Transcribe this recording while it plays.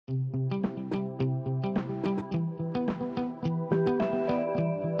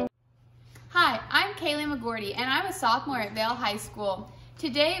Mcgourty, and I'm a sophomore at Vale High School.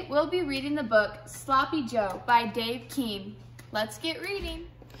 Today, we'll be reading the book Sloppy Joe by Dave Keane. Let's get reading.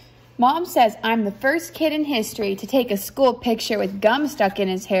 Mom says I'm the first kid in history to take a school picture with gum stuck in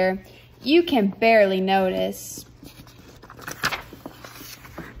his hair. You can barely notice.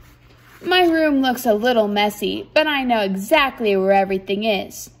 My room looks a little messy, but I know exactly where everything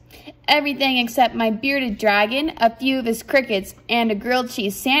is. Everything except my bearded dragon, a few of his crickets, and a grilled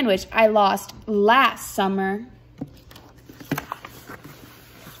cheese sandwich I lost last summer.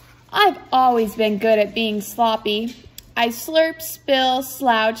 I've always been good at being sloppy. I slurp, spill,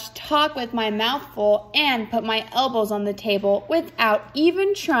 slouch, talk with my mouth full, and put my elbows on the table without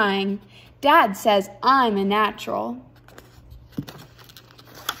even trying. Dad says I'm a natural.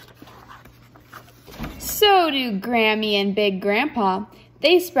 So do Grammy and Big Grandpa.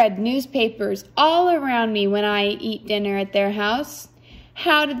 They spread newspapers all around me when I eat dinner at their house.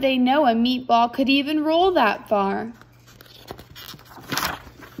 How did they know a meatball could even roll that far?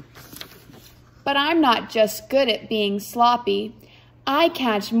 But I'm not just good at being sloppy. I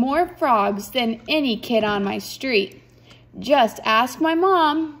catch more frogs than any kid on my street. Just ask my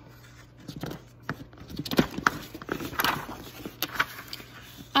mom.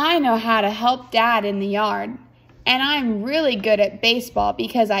 I know how to help Dad in the yard. And I'm really good at baseball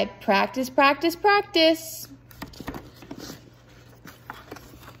because I practice.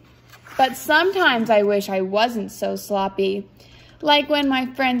 But sometimes I wish I wasn't so sloppy. Like when my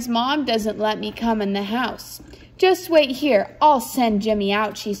friend's mom doesn't let me come in the house. Just wait here, I'll send Jimmy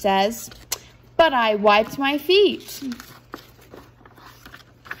out, she says. But I wiped my feet.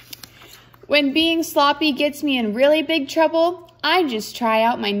 When being sloppy gets me in really big trouble, I just try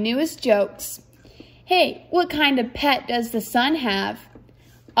out my newest jokes. Hey, what kind of pet does the sun have?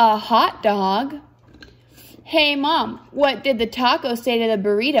 A hot dog. Hey, Mom, what did the taco say to the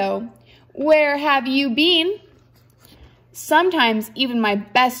burrito? Where have you been? Sometimes even my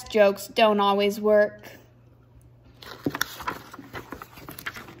best jokes don't always work.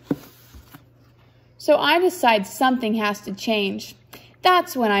 So I decide something has to change.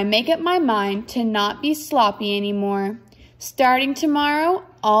 That's when I make up my mind to not be sloppy anymore. Starting tomorrow,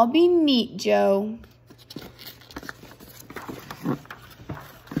 I'll be Neat Joe.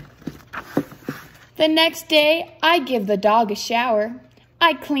 The next day, I give the dog a shower.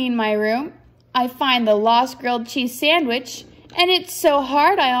 I clean my room. I find the lost grilled cheese sandwich, and it's so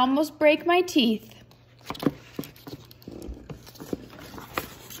hard I almost break my teeth.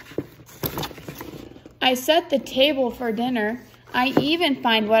 I set the table for dinner. I even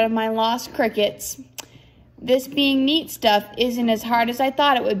find one of my lost crickets. This being neat stuff isn't as hard as I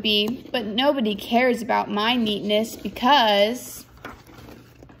thought it would be, but nobody cares about my neatness because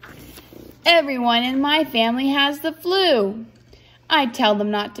everyone in my family has the flu. I tell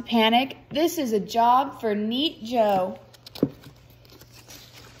them not to panic. This is a job for Neat Joe.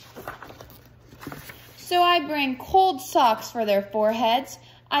 So I bring cold socks for their foreheads.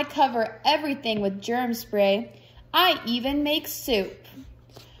 I cover everything with germ spray. I even make soup.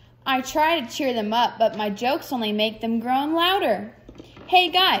 I try to cheer them up, but my jokes only make them groan louder. Hey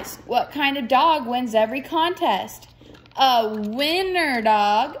guys, what kind of dog wins every contest? A winner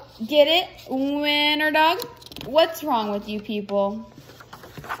dog. Get it? Winner dog? What's wrong with you people?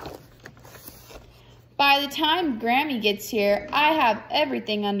 By the time Grammy gets here, I have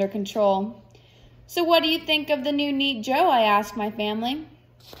everything under control. So what do you think of the new Neat Joe? I ask my family.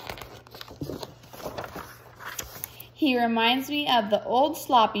 He reminds me of the old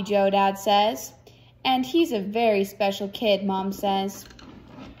Sloppy Joe, Dad says. And he's a very special kid, Mom says.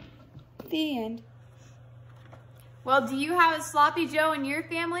 The end. Well, do you have a Sloppy Joe in your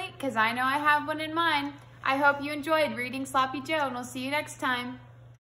family? Because I know I have one in mine. I hope you enjoyed reading Sloppy Joe, and we'll see you next time.